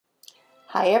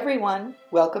Hi everyone,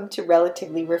 welcome to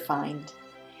Relatively Refined.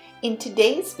 In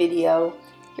today's video,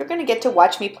 you're going to get to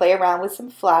watch me play around with some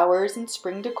flowers and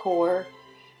spring decor.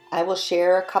 I will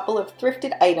share a couple of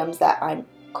thrifted items that I'm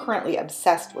currently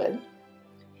obsessed with.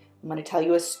 I'm going to tell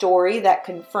you a story that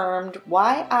confirmed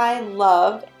why I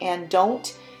love and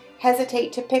don't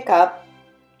hesitate to pick up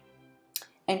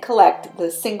and collect the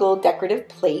single decorative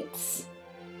plates.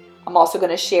 I'm also going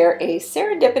to share a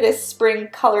serendipitous spring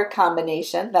color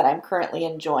combination that I'm currently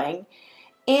enjoying.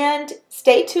 And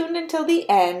stay tuned until the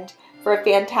end for a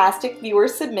fantastic viewer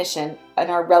submission in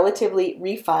our Relatively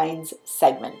Refined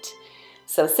segment.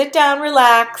 So sit down,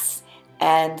 relax,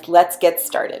 and let's get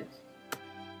started.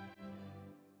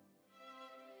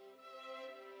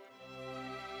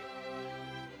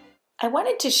 I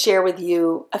wanted to share with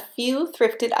you a few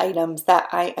thrifted items that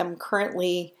I am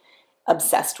currently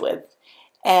obsessed with.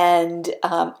 And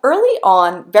early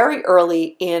on, very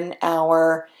early in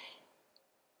our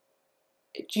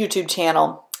YouTube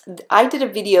channel, I did a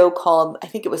video called, I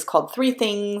think it was called 3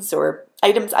 Things or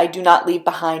Items I Do Not Leave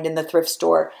Behind in the Thrift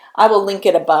Store. I will link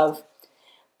it above.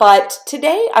 But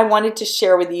today I wanted to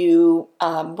share with you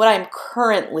what I'm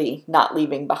currently not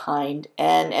leaving behind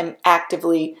and am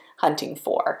actively hunting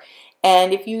for.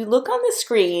 And if you look on the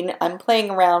screen, I'm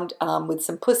playing around with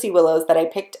some pussy willows that I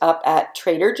picked up at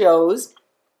Trader Joe's.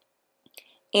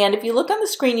 And if you look on the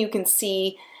screen, you can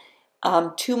see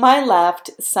to my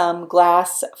left some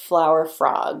glass flower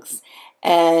frogs.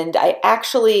 And I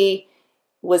actually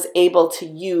was able to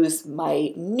use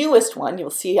my newest one.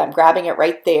 You'll see I'm grabbing it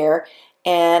right there.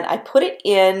 And I put it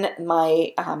in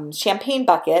my champagne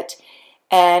bucket,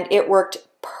 and it worked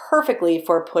perfectly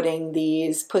for putting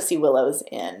these pussy willows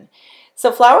in.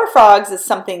 So flower frogs is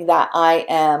something that I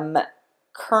am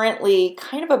currently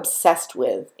kind of obsessed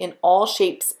with in all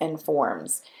shapes and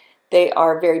forms. They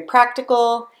are very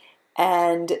practical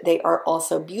and they are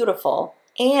also beautiful.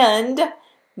 And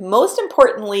most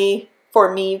importantly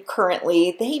for me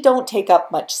currently, they don't take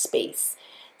up much space.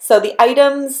 So the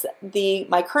items,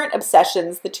 my current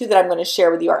obsessions, the 2 that I'm going to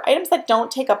share with you are items that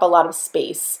don't take up a lot of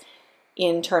space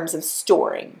in terms of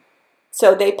storing.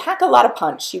 So they pack a lot of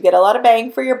punch. You get a lot of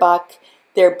bang for your buck.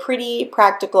 They're pretty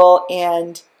practical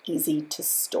and easy to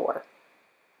store.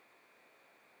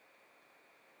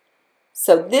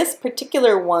 So this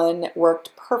particular one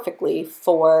worked perfectly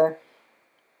for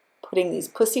putting these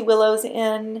pussy willows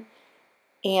in.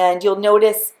 And you'll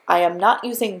notice I am not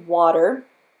using water.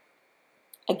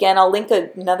 Again, I'll link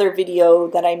another video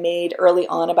that I made early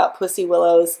on about pussy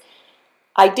willows.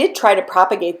 I did try to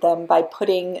propagate them by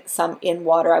putting some in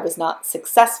water. I was not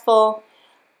successful,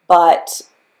 but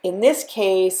in this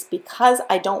case, because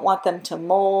I don't want them to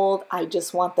mold, I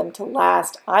just want them to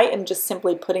last, I am just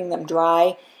simply putting them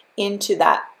dry into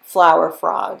that flower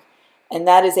frog. And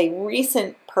that is a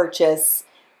recent purchase,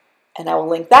 and I will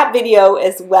link that video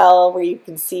as well where you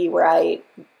can see what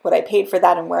I paid for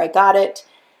that and where I got it.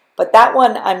 But that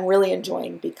one I'm really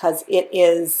enjoying because it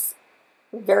is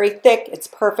very thick. It's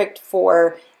perfect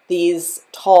for these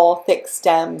tall, thick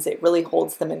stems. It really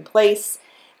holds them in place,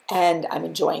 and I'm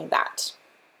enjoying that.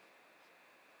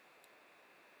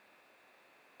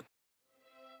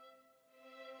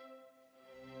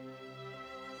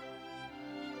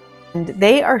 And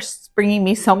they are bringing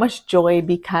me so much joy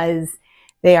because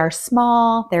they are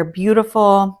small, they're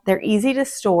beautiful, they're easy to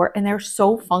store, and they're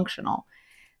so functional.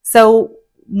 So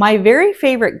my very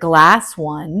favorite glass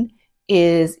one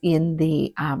is in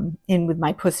with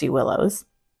my pussy willows,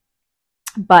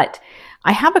 but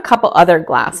I have a couple other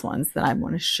glass ones that I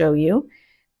want to show you.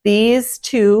 These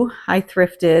 2 I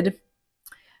thrifted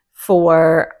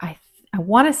for, I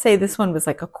want to say this one was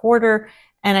like $1.25.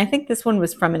 And I think this one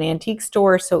was from an antique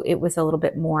store, so it was a little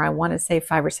bit more. I want to say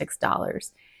 $5 or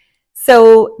 $6.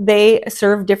 So they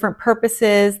serve different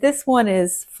purposes. This one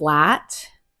is flat.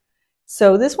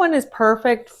 So this one is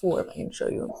perfect for, if I can show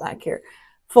you back here,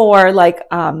 for like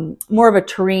more of a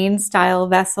tureen style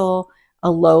vessel,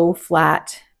 a low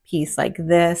flat piece like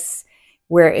this,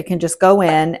 where it can just go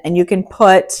in and you can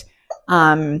put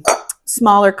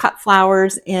smaller cut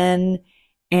flowers in,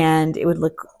 and it would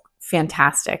look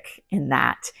fantastic in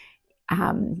that.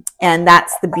 And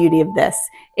that's the beauty of this.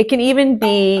 It can even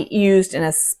be used in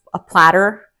a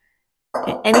platter.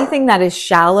 Anything that is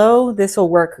shallow, this will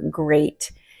work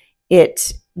great.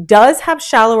 It does have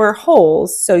shallower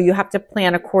holes, so you have to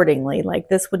plan accordingly. Like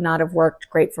this would not have worked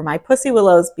great for my pussy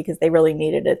willows because they really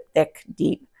needed a thick,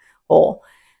 deep hole.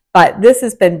 But this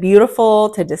has been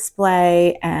beautiful to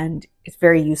display, and it's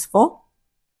very useful.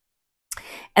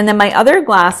 And then my other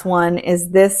glass one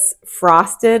is this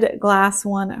frosted glass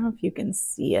one. I don't know if you can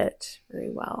see it very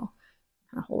well.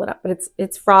 I'll hold it up, but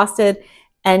it's frosted,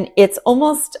 and it's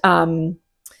almost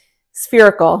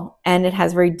spherical, and it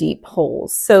has very deep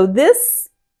holes. So this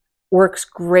works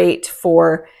great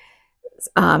for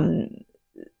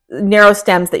narrow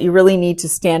stems that you really need to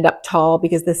stand up tall,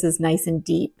 because this is nice and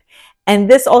deep. And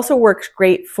this also works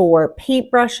great for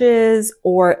paintbrushes,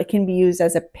 or it can be used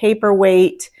as a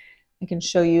paperweight. I can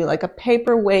show you like a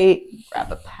paperweight.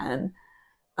 Grab a pen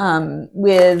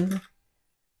with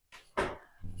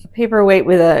a paperweight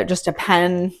with just a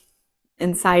pen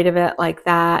inside of it like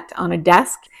that on a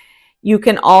desk. You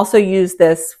can also use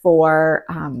this for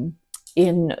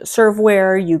in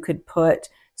serveware. You could put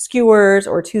skewers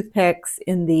or toothpicks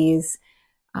in these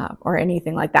or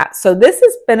anything like that. So this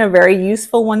has been a very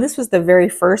useful one. This was the very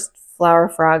first flower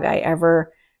frog I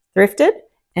ever thrifted,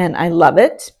 and I love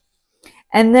it.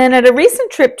 And then at a recent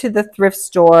trip to the thrift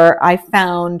store, I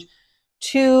found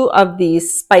 2 of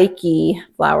these spiky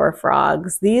flower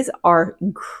frogs. These are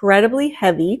incredibly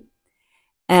heavy,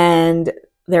 and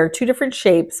there are 2 different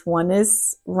shapes. One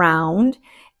is round,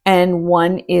 and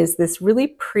one is this really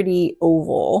pretty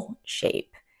oval shape.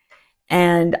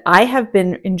 And I have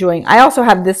been enjoying, I also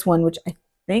have this one, which I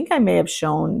think I may have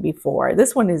shown before.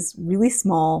 This one is really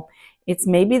small. It's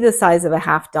maybe the size of a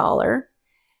 $50.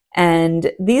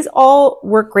 And these all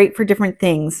work great for different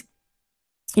things.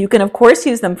 You can, of course,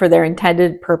 use them for their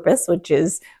intended purpose, which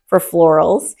is for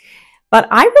florals. But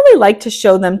I really like to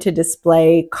show them to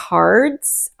display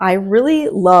cards. I really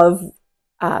love,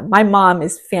 my mom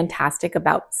is fantastic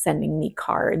about sending me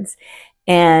cards.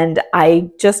 And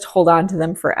I just hold on to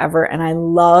them forever. And I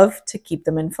love to keep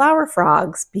them in flower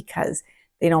frogs because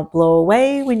they don't blow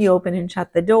away when you open and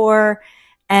shut the door.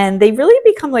 And they really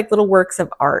become like little works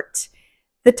of art.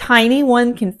 The tiny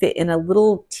one can fit in a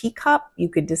little teacup. You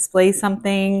could display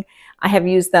something. I have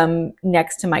used them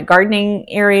next to my gardening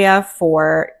area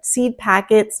for seed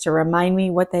packets to remind me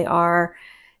what they are.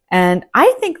 And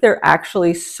I think they're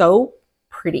actually so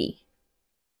pretty.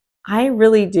 I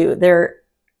really do. They're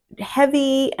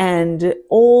heavy and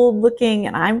old looking,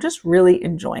 and I'm just really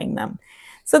enjoying them.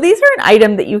 So these are an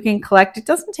item that you can collect. It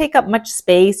doesn't take up much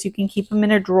space. You can keep them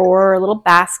in a drawer or a little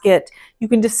basket. You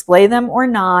can display them or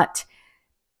not,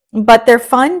 but they're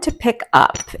fun to pick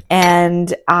up.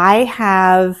 And I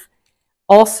have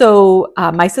also,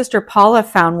 my sister Paula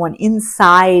found one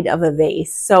inside of a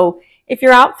vase. So if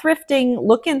you're out thrifting,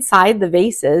 look inside the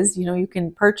vases. You know, you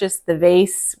can purchase the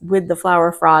vase with the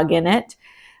flower frog in it.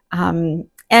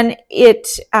 And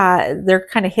they're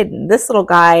kind of hidden. This little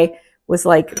guy was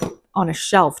like on a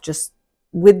shelf just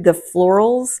with the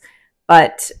florals,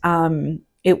 but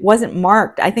it wasn't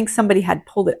marked. I think somebody had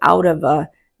pulled it out of a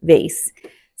vase.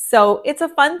 So it's a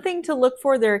fun thing to look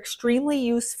for. They're extremely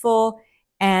useful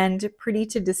and pretty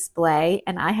to display.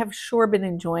 And I have sure been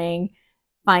enjoying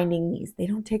finding these. They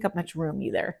don't take up much room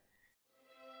either.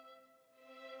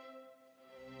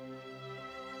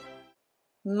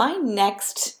 My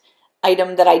next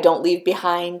item that I don't leave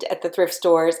behind at the thrift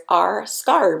stores are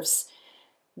scarves.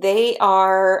 They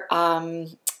are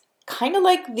kind of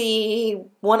like the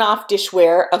one-off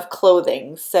dishware of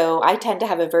clothing. So I tend to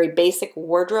have a very basic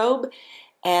wardrobe,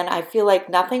 and I feel like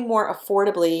nothing more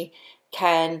affordably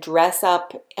can dress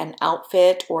up an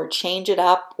outfit or change it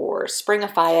up or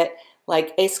springify it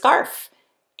like a scarf.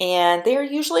 And they're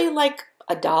usually like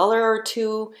 $1 or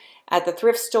 $2 at the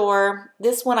thrift store.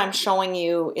 This one I'm showing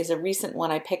you is a recent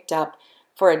one I picked up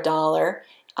for $1.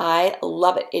 I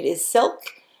love it. It is silk,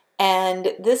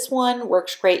 and this one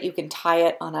works great. You can tie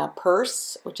it on a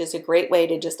purse, which is a great way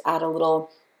to just add a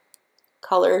little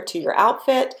color to your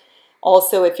outfit.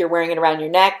 Also, if you're wearing it around your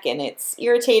neck and it's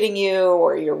irritating you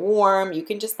or you're warm, you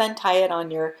can just then tie it on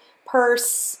your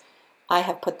purse. I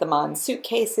have put them on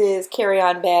suitcases,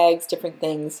 carry-on bags, different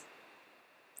things.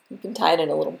 You can tie it in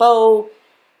a little bow,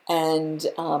 and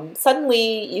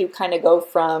suddenly you kind of go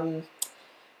from,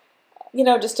 you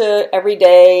know, just a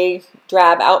everyday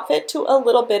drab outfit to a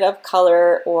little bit of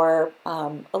color or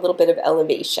a little bit of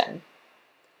elevation.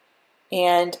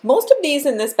 And most of these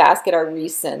in this basket are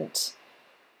recent.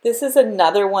 This is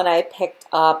another one I picked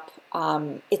up.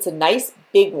 It's a nice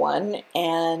big one,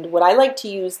 and what I like to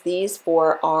use these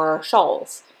for are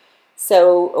shawls.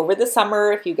 So over the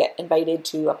summer, if you get invited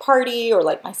to a party or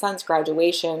like my son's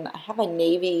graduation, I have a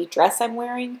navy dress I'm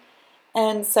wearing,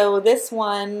 and so this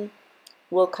one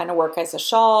will kind of work as a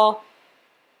shawl.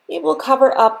 It will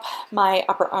cover up my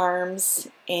upper arms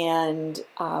and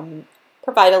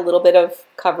provide a little bit of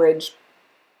coverage,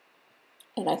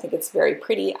 and I think it's very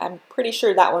pretty. I'm pretty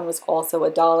sure that one was also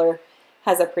 $1.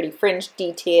 Has a pretty fringe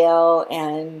detail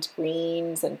and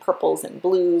greens and purples and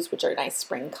blues, which are nice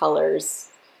spring colors.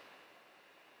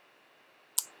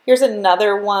 Here's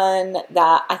another one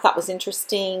that I thought was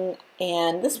interesting,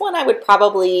 and this one I would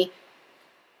probably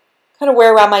kind of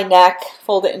wear around my neck,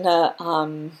 fold it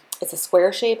in it's a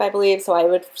square shape, I believe, so I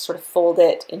would sort of fold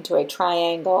it into a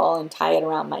triangle and tie it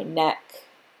around my neck.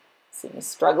 See me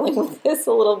struggling with this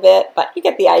a little bit, but you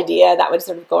get the idea. That would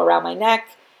sort of go around my neck.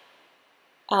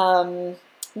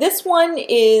 This one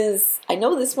is, I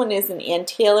know this one is an Ann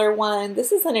Taylor one.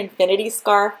 This is an infinity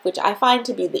scarf, which I find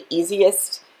to be the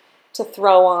easiest to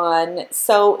throw on.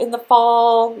 So in the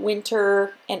fall,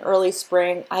 winter, and early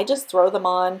spring, I just throw them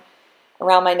on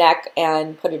around my neck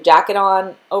and put a jacket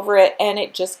on over it, and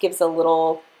it just gives a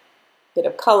little bit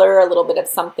of color, a little bit of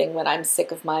something when I'm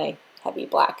sick of my heavy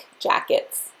black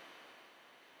jackets.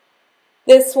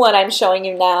 This one I'm showing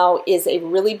you now is a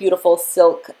really beautiful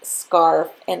silk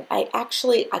scarf, and I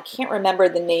can't remember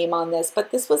the name on this, but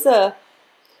this was a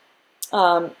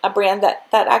brand that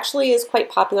actually is quite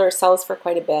popular, sells for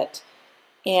quite a bit.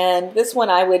 And this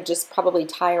one I would just probably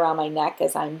tie around my neck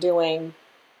as I'm doing,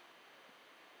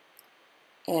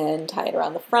 and tie it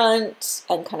around the front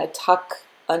and kind of tuck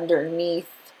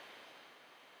underneath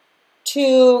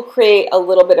to create a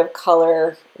little bit of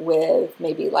color with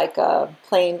maybe like a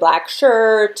plain black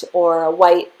shirt or a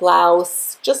white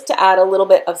blouse, just to add a little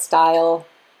bit of style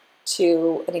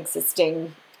to an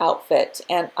existing outfit.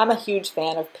 And I'm a huge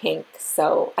fan of pink,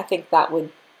 so I think that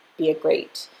would be a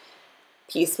great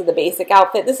piece with a basic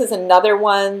outfit. This is another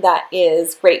one that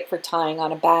is great for tying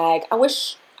on a bag. I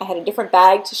wish I had a different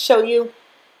bag to show you,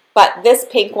 but this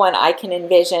pink one I can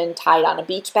envision tied on a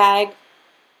beach bag.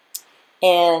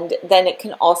 And then it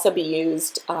can also be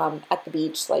used at the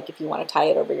beach, like if you want to tie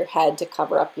it over your head to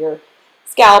cover up your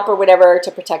scalp or whatever,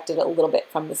 to protect it a little bit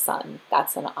from the sun.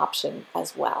 That's an option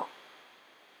as well.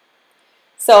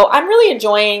 So I'm really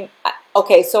enjoying,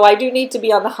 okay, so I do need to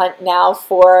be on the hunt now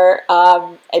for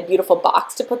a beautiful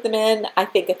box to put them in. I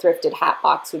think a thrifted hat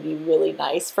box would be really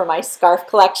nice for my scarf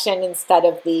collection instead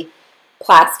of the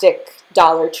plastic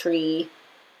Dollar Tree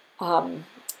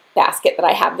basket that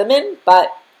I have them in.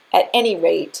 But at any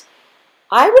rate,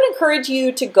 I would encourage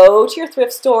you to go to your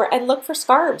thrift store and look for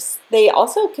scarves. They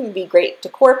also can be great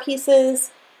decor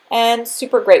pieces and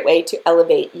super great way to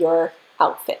elevate your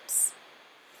outfits.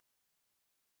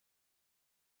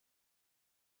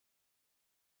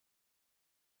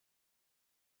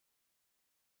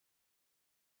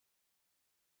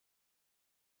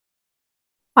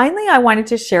 Finally, I wanted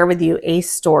to share with you a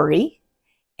story,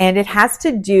 and it has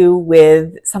to do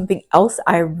with something else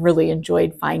I really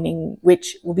enjoyed finding,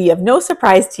 which will be of no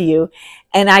surprise to you.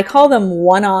 And I call them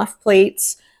one-off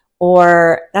plates,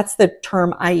 or that's the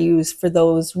term I use for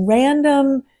those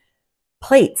random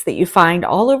plates that you find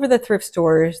all over the thrift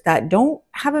stores that don't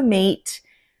have a mate,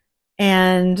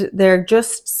 and they're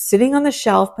just sitting on the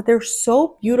shelf, but they're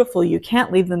so beautiful you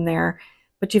can't leave them there.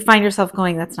 But you find yourself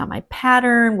going, that's not my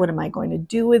pattern. What am I going to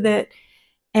do with it?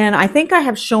 And I think I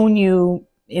have shown you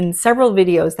in several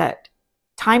videos that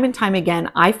time and time again,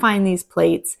 I find these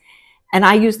plates and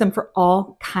I use them for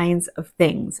all kinds of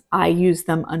things. I use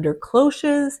them under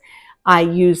cloches. I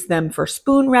use them for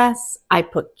spoon rests. I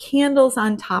put candles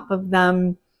on top of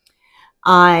them.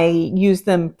 I use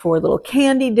them for little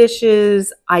candy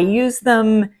dishes. I use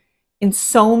them in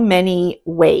so many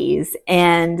ways,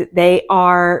 and they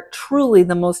are truly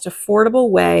the most affordable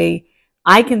way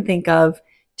I can think of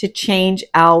to change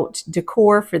out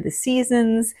decor for the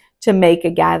seasons, to make a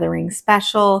gathering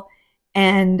special,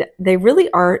 and they really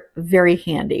are very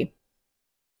handy.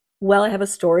 Well, I have a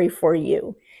story for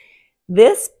you.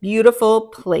 This beautiful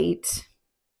plate,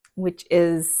 which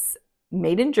is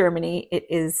made in Germany, it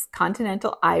is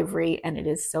continental ivory, and it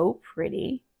is so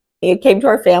pretty. It came to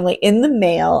our family in the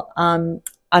mail on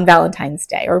Valentine's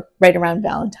Day, or right around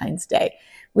Valentine's Day,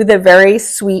 with a very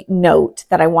sweet note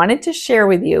that I wanted to share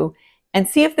with you and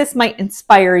see if this might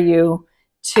inspire you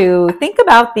to think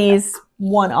about these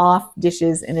one-off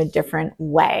dishes in a different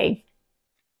way.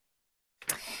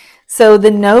 So the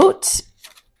note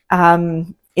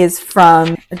is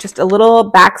from, just a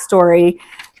little backstory.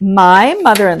 My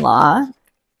mother-in-law,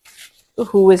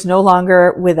 who is no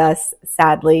longer with us,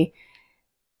 sadly,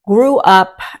 grew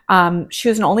up, she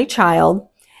was an only child,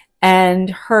 and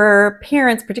her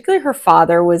parents, particularly her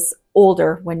father, was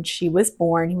older when she was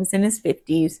born. He was in his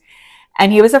 50s,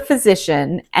 and he was a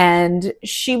physician, and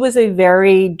she was a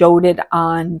very doted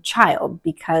on child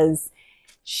because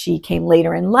she came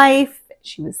later in life.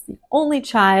 She was the only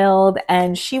child,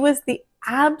 and she was the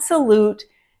absolute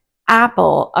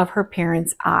apple of her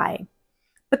parents' eye.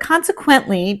 But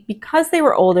consequently, because they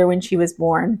were older when she was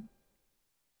born,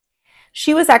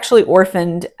 she was actually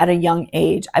orphaned at a young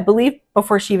age. I believe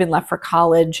before she even left for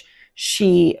college,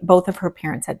 both of her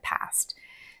parents had passed.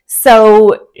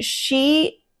 So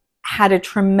she had a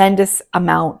tremendous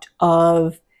amount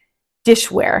of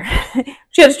dishware.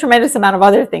 She had a tremendous amount of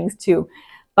other things too,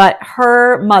 but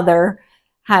her mother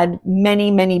had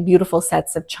many, many beautiful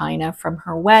sets of china from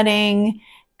her wedding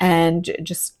and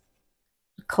just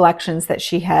collections that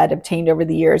she had obtained over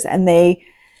the years. And they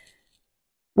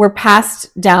were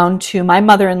passed down to my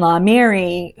mother-in-law,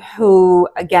 Mary, who,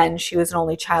 again, she was an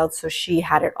only child, so she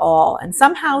had it all. And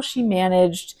somehow she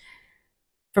managed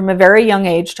from a very young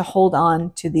age to hold on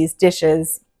to these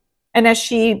dishes. And as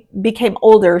she became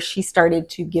older, she started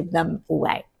to give them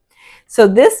away. So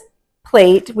this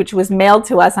plate, which was mailed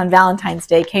to us on Valentine's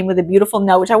Day, came with a beautiful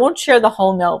note, which I won't share the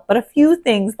whole note, but a few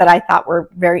things that I thought were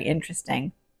very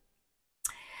interesting.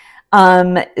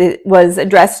 It was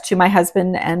addressed to my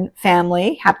husband and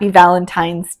family. Happy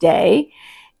Valentine's Day.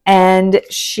 And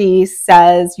she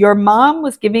says, your mom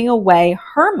was giving away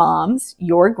her mom's,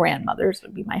 your grandmother's,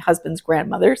 would be my husband's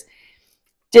grandmother's,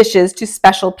 dishes to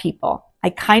special people. I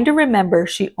kind of remember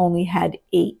she only had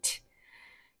 8.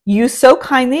 You so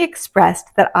kindly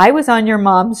expressed that I was on your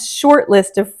mom's short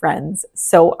list of friends,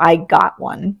 so I got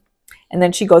one. And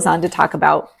then she goes on to talk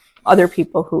about other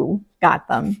people who got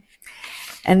them.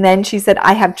 And then she said,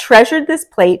 I have treasured this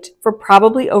plate for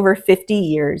probably over 50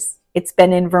 years. It's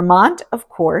been in Vermont, of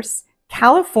course,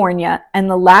 California, and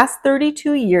the last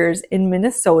 32 years in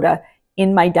Minnesota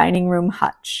in my dining room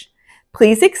hutch.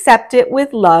 Please accept it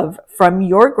with love from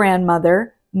your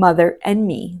grandmother, mother, and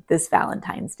me this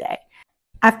Valentine's Day.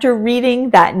 After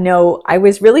reading that note, I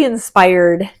was really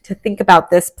inspired to think about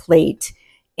this plate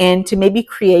and to maybe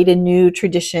create a new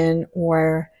tradition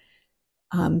or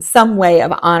some way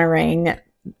of honoring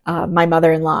my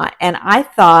mother-in-law. And I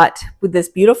thought with this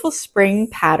beautiful spring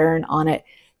pattern on it,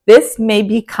 this may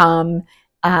become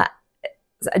a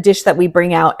dish that we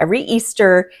bring out every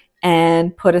Easter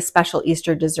and put a special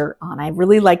Easter dessert on. I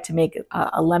really like to make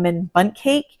a lemon bundt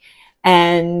cake,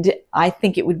 and I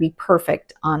think it would be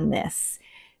perfect on this.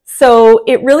 So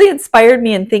it really inspired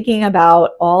me in thinking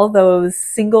about all those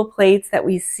single plates that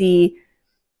we see,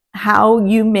 how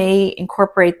you may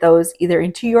incorporate those either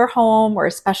into your home or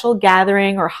a special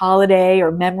gathering or holiday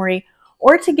or memory,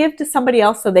 or to give to somebody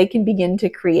else so they can begin to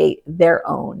create their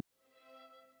own.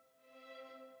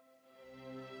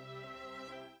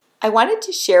 I wanted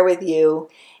to share with you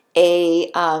a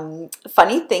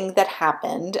funny thing that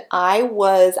happened. I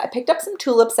picked up some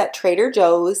tulips at Trader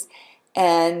Joe's,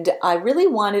 and I really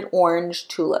wanted orange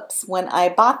tulips. When I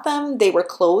bought them, they were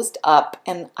closed up,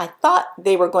 and I thought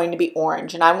they were going to be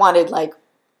orange, and I wanted like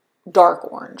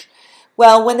dark orange.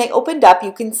 Well, when they opened up,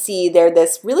 you can see they're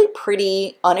this really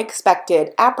pretty,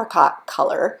 unexpected apricot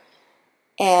color,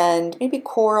 and maybe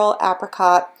coral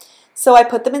apricot. So I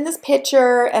put them in this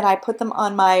pitcher, and I put them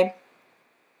on my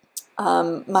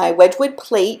my Wedgwood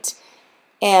plate.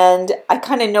 And I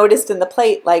kind of noticed in the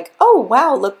plate, like, oh,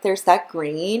 wow, look, there's that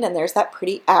green and there's that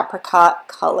pretty apricot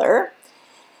color.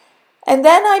 And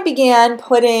then I began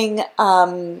putting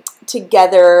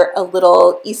together a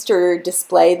little Easter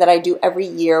display that I do every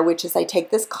year, which is I take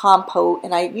this compote,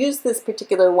 and I use this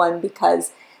particular one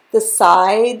because the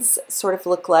sides sort of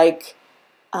look like,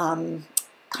 kind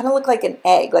of look like an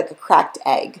egg, like a cracked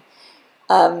egg.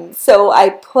 So I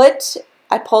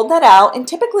pulled that out, and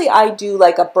typically I do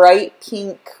like a bright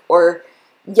pink or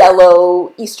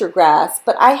yellow Easter grass,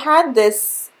 but I had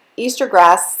this Easter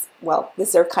grass, well,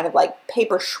 these are kind of like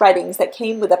paper shreddings that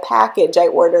came with a package I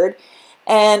ordered,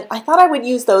 and I thought I would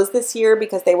use those this year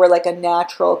because they were like a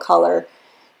natural color.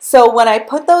 So when I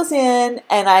put those in,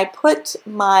 and I put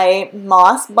my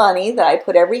moss bunny that I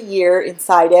put every year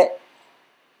inside it,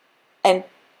 and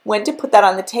went to put that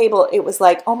on the table, it was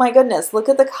like, oh my goodness, look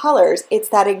at the colors. It's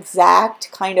that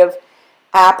exact kind of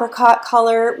apricot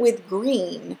color with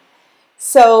green.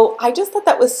 So I just thought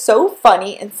that was so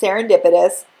funny and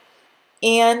serendipitous.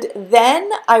 And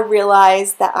then I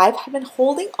realized that I've been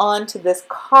holding on to this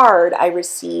card I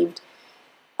received,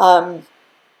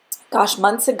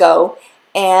 months ago.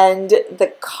 And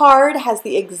the card has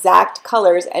the exact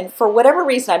colors, and for whatever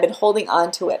reason I've been holding on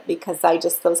to it because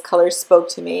those colors spoke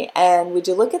to me. And would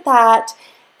you look at that?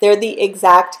 They're the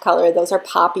exact color. Those are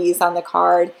poppies on the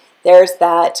card. There's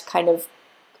that kind of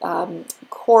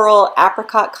coral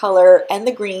apricot color, and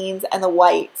the greens and the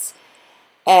whites.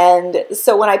 And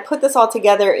so when I put this all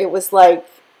together, it was like,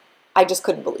 I just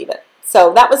couldn't believe it.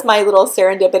 So that was my little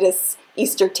serendipitous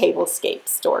Easter tablescape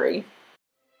story.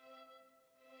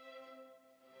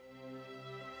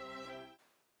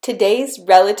 Today's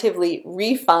relatively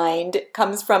refined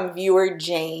comes from viewer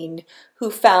Jane,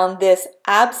 who found this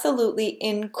absolutely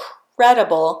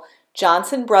incredible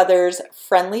Johnson Brothers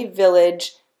Friendly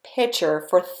Village picture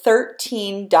for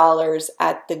 $13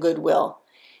 at the Goodwill.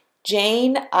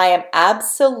 Jane, I am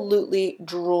absolutely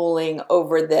drooling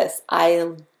over this. I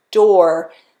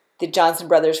adore the Johnson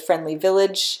Brothers Friendly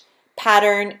Village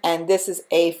pattern, and this is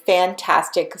a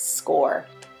fantastic score.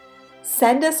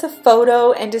 Send us a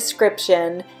photo and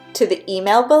description to the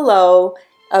email below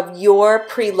of your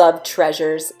pre-loved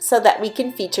treasures so that we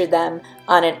can feature them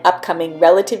on an upcoming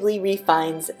Relatively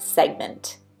Refined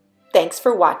segment. Thanks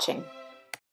for watching.